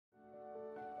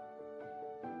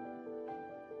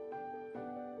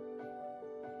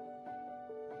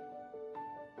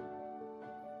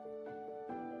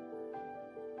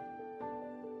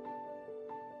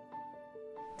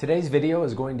Today's video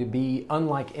is going to be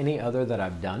unlike any other that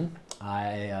I've done.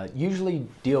 I usually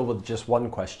deal with just one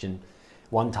question,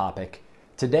 one topic.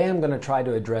 Today I'm going to try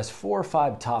to address 4 or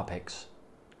 5 topics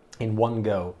in one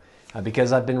go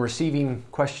because I've been receiving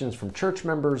questions from church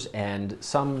members, and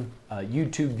some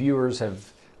YouTube viewers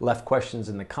have left questions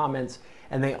in the comments,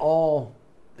 and they all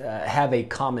have a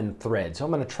common thread. So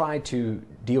I'm going to try to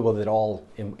deal with it all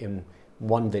in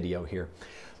one video here.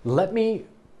 Let me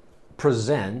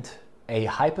present a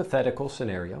hypothetical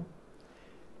scenario,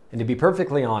 and to be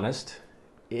perfectly honest,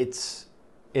 it's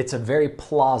a very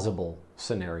plausible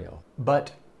scenario,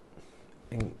 but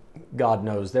God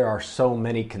knows there are so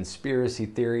many conspiracy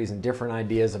theories and different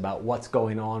ideas about what's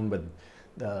going on with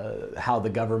how the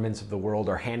governments of the world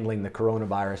are handling the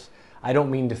coronavirus. I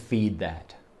don't mean to feed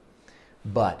that,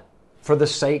 but for the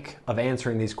sake of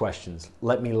answering these questions,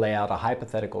 let me lay out a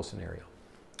hypothetical scenario.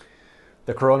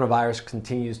 The coronavirus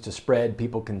continues to spread,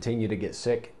 people continue to get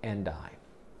sick and die.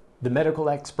 The medical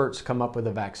experts come up with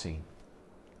a vaccine.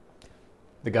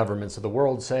 The governments of the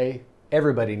world say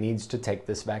everybody needs to take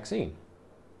this vaccine.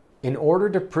 In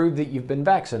order to prove that you've been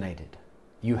vaccinated,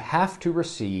 you have to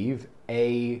receive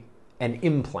an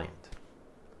implant.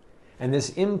 And this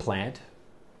implant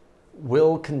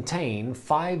will contain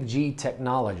 5G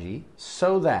technology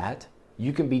so that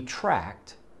you can be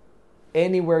tracked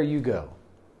anywhere you go.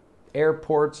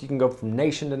 Airports, you can go from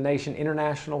nation to nation,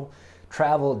 international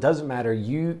travel, it doesn't matter.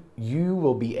 You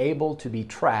will be able to be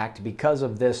tracked because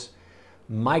of this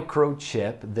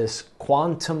microchip, this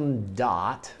quantum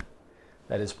dot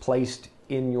that is placed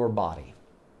in your body,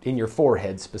 in your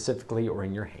forehead specifically, or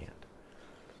in your hand.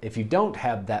 If you don't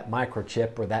have that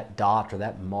microchip or that dot or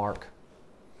that mark,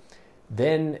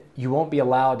 then you won't be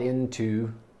allowed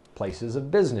into places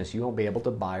of business. You won't be able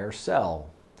to buy or sell.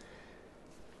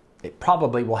 It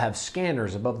probably will have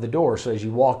scanners above the door, so as you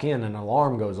walk in, an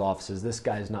alarm goes off, says this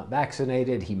guy's not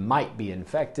vaccinated, he might be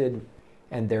infected,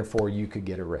 and therefore you could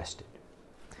get arrested.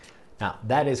 Now,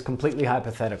 that is completely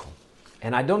hypothetical.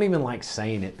 And I don't even like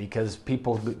saying it because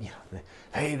people,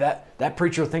 hey, that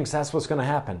preacher thinks that's what's going to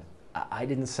happen. I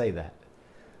didn't say that.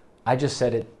 I just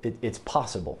said it's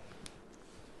possible.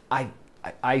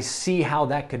 I see how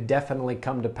that could definitely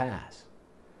come to pass.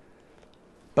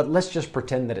 But let's just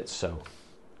pretend that it's so.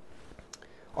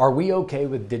 Are we okay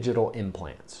with digital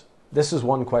implants? This is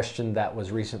one question that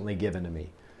was recently given to me.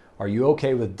 Are you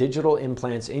okay with digital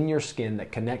implants in your skin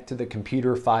that connect to the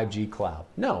computer 5G cloud?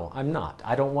 No, I'm not.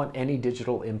 I don't want any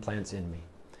digital implants in me.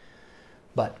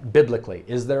 But biblically,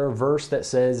 is there a verse that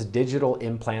says digital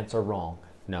implants are wrong?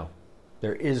 No,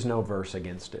 there is no verse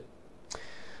against it.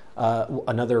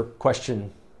 Another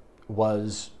question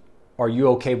was, are you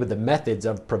okay with the methods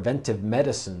of preventive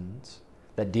medicines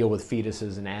that deal with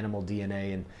fetuses and animal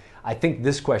DNA? And I think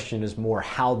this question is more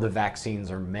how the vaccines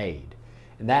are made.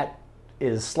 And that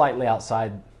is slightly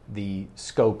outside the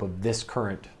scope of this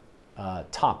current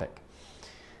topic.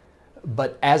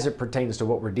 But as it pertains to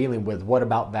what we're dealing with, what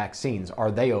about vaccines?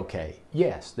 Are they okay?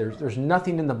 Yes, there's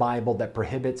nothing in the Bible that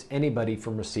prohibits anybody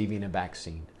from receiving a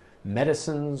vaccine.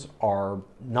 Medicines are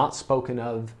not spoken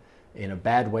of in a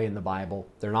bad way in the Bible.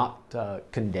 They're not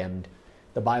condemned.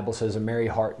 The Bible says a merry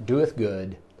heart doeth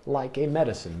good like a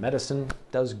medicine. Medicine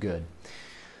does good.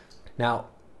 Now,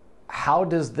 how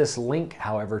does this link,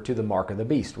 however, to the mark of the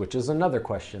beast, which is another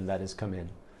question that has come in?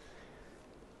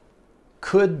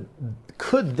 Could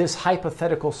this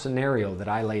hypothetical scenario that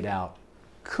I laid out,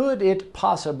 could it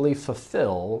possibly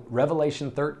fulfill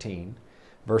Revelation 13,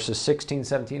 verses 16,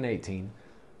 17, 18,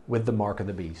 with the mark of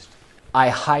the beast? I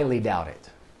highly doubt it.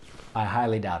 I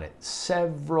highly doubt it.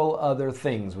 Several other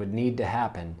things would need to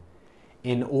happen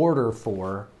in order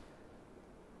for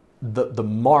the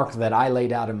mark that I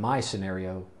laid out in my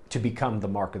scenario to become the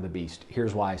mark of the beast.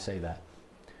 Here's why I say that.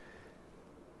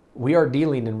 We are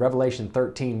dealing in Revelation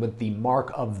 13 with the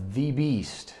mark of the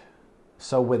beast.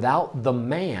 So without the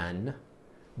man,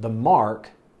 the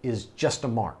mark is just a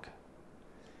mark.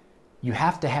 You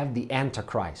have to have the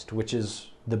Antichrist, which is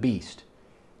the beast.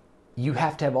 You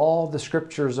have to have all the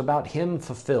scriptures about him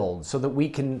fulfilled so that we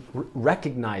can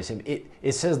recognize him.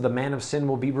 It says the man of sin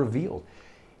will be revealed.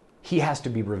 He has to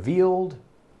be revealed.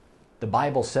 The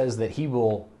Bible says that he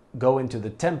will go into the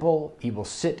temple. He will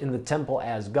sit in the temple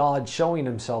as God, showing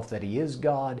himself that he is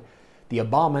God. The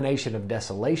abomination of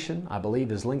desolation, I believe,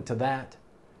 is linked to that.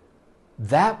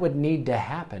 That would need to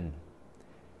happen.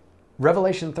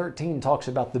 Revelation 13 talks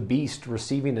about the beast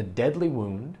receiving a deadly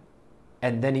wound,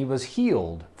 and then he was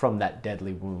healed from that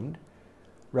deadly wound.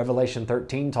 Revelation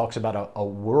 13 talks about a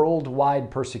worldwide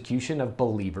persecution of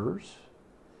believers.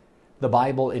 The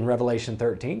Bible in Revelation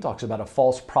 13 talks about a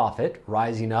false prophet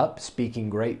rising up,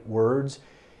 speaking great words,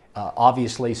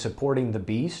 obviously supporting the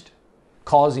beast,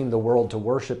 causing the world to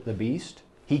worship the beast.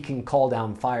 He can call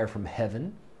down fire from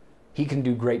heaven. He can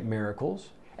do great miracles.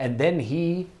 And then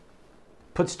he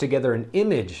puts together an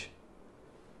image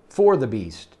for the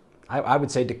beast. I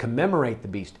would say to commemorate the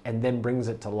beast, and then brings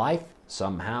it to life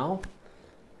somehow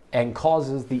and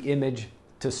causes the image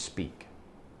to speak.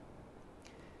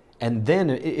 And then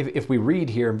if we read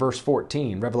here in verse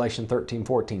 14, Revelation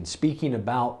 13:14, speaking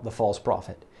about the false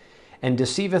prophet, and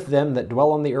deceiveth them that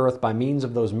dwell on the earth by means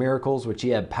of those miracles which he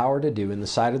had power to do in the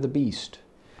sight of the beast,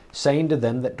 saying to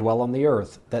them that dwell on the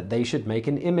earth, that they should make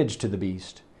an image to the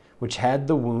beast, which had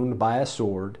the wound by a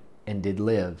sword, and did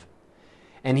live.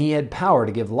 And he had power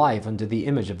to give life unto the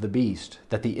image of the beast,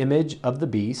 that the image of the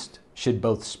beast should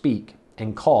both speak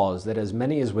and cause that as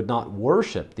many as would not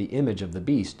worship the image of the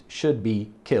beast should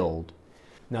be killed.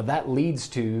 Now that leads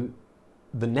to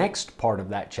the next part of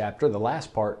that chapter, the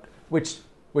last part, which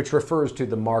refers to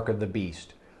the mark of the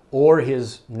beast, or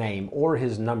his name, or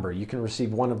his number. You can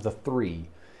receive one of the three.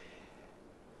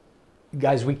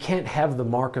 Guys, we can't have the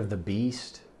mark of the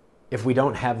beast if we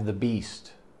don't have the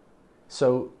beast.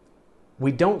 So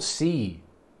we don't see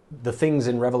the things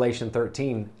in Revelation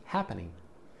 13 happening.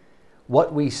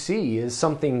 What we see is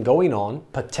something going on,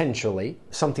 potentially,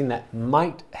 something that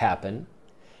might happen,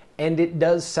 and it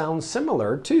does sound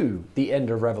similar to the end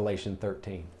of Revelation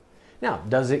 13. Now,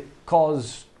 does it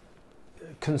cause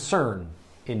concern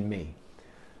in me?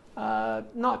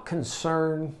 Not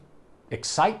concern,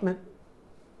 excitement.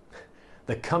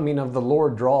 The coming of the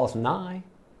Lord draweth nigh.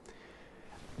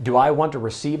 Do I want to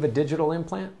receive a digital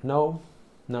implant? No.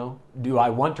 Do I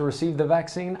want to receive the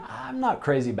vaccine? I'm not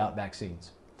crazy about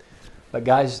vaccines. But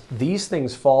guys, these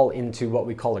things fall into what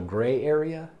we call a gray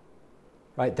area,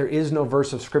 right? There is no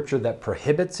verse of Scripture that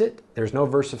prohibits it. There's no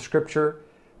verse of Scripture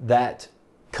that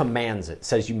commands it,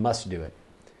 says you must do it.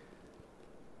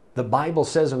 The Bible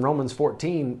says in Romans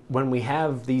 14, when we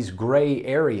have these gray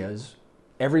areas,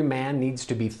 every man needs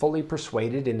to be fully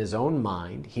persuaded in his own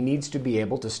mind. He needs to be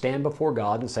able to stand before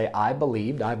God and say, I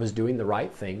believed I was doing the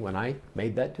right thing when I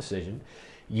made that decision.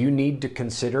 You need to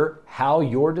consider how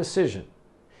your decision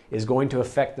is going to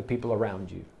affect the people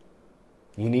around you.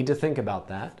 You need to think about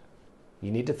that. You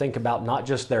need to think about not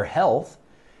just their health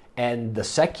and the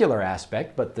secular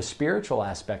aspect, but the spiritual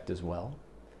aspect as well.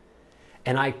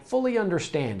 And I fully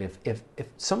understand if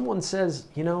someone says,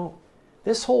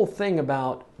 this whole thing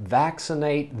about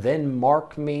vaccinate, then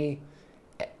mark me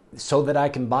so that I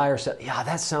can buy or sell,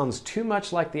 that sounds too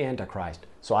much like the Antichrist,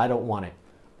 so I don't want it.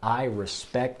 I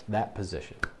respect that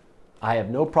position. I have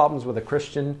no problems with a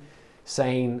Christian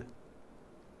saying,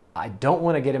 I don't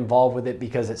want to get involved with it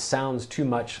because it sounds too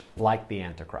much like the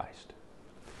Antichrist.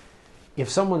 If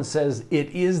someone says it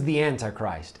is the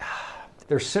Antichrist,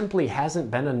 there simply hasn't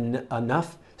been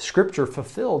enough Scripture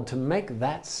fulfilled to make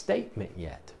that statement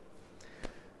yet.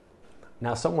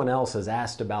 Now, someone else has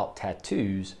asked about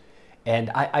tattoos,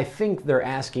 and I think they're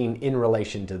asking in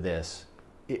relation to this,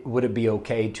 would it be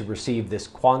okay to receive this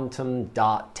quantum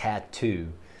dot tattoo?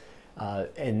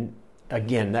 And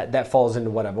again, that falls into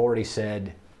what I've already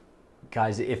said.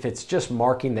 Guys, if it's just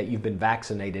marking that you've been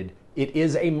vaccinated, it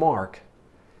is a mark.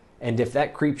 And if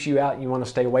that creeps you out and you want to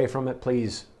stay away from it,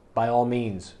 please, by all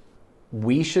means,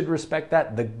 we should respect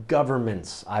that. The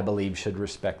governments, I believe, should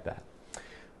respect that.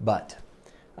 But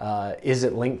is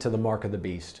it linked to the mark of the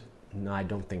beast? No, I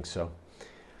don't think so.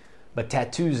 But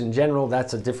tattoos in general,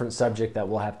 that's a different subject that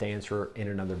we'll have to answer in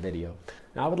another video.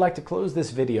 Now, I would like to close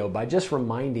this video by just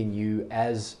reminding you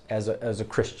as a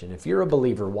Christian, if you're a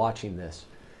believer watching this,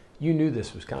 you knew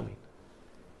this was coming.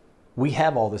 We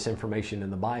have all this information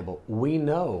in the Bible. We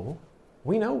know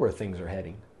where things are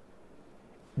heading.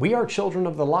 We are children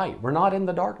of the light. We're not in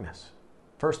the darkness.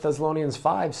 1 Thessalonians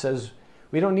 5 says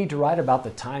we don't need to write about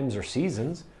the times or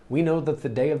seasons. We know that the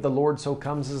day of the Lord so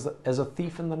comes as a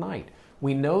thief in the night.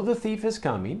 We know the thief is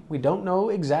coming. We don't know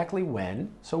exactly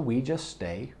when, so we just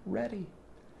stay ready.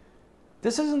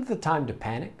 This isn't the time to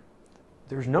panic.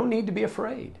 There's no need to be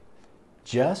afraid.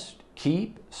 Just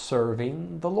keep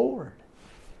serving the Lord.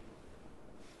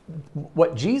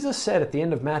 What Jesus said at the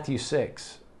end of Matthew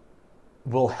 6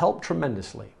 will help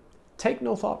tremendously. Take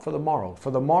no thought for the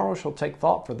morrow shall take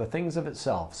thought for the things of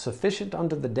itself. Sufficient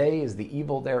unto the day is the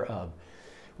evil thereof.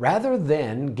 Rather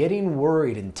than getting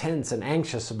worried and tense and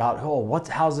anxious about,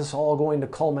 how's this all going to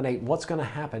culminate? What's going to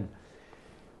happen?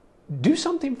 Do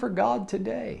something for God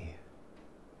today.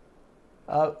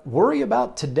 Worry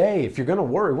about today. If you're going to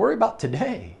worry about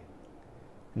today.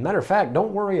 Matter of fact,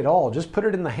 don't worry at all. Just put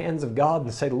it in the hands of God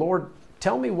and say, Lord,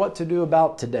 tell me what to do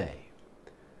about today.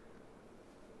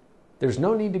 There's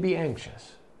no need to be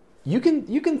anxious. You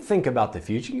can think about the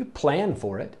future. You plan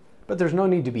for it. But there's no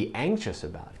need to be anxious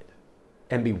about it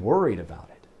and be worried about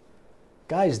it.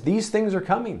 Guys, these things are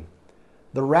coming.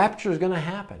 The rapture is going to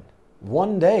happen.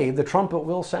 One day the trumpet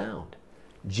will sound.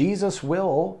 Jesus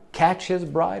will catch his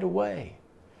bride away.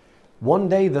 One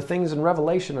day the things in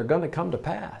Revelation are going to come to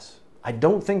pass. I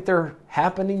don't think they're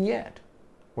happening yet.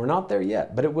 We're not there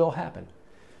yet, but it will happen.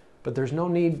 But there's no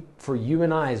need for you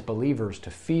and I as believers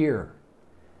to fear.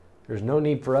 There's no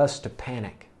need for us to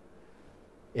panic.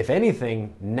 If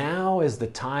anything, now is the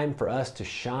time for us to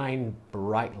shine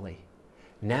brightly.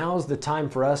 Now is the time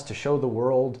for us to show the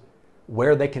world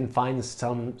where they can find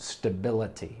some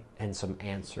stability and some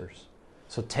answers.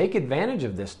 So take advantage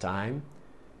of this time.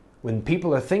 When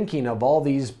people are thinking of all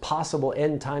these possible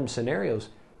end time scenarios,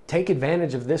 take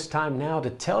advantage of this time now to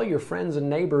tell your friends and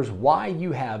neighbors why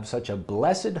you have such a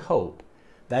blessed hope,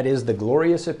 that is the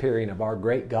glorious appearing of our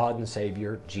great God and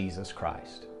Savior, Jesus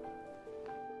Christ.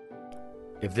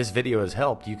 If this video has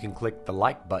helped, you can click the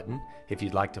like button. If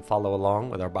you'd like to follow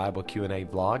along with our Bible Q&A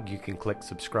vlog, you can click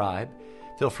subscribe.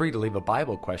 Feel free to leave a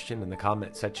Bible question in the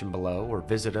comment section below, or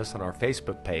visit us on our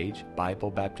Facebook page,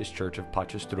 Bible Baptist Church of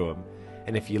Potchefstroom.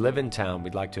 And if you live in town,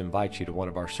 we'd like to invite you to one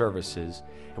of our services,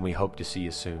 and we hope to see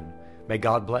you soon. May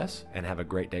God bless, and have a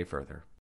great day further.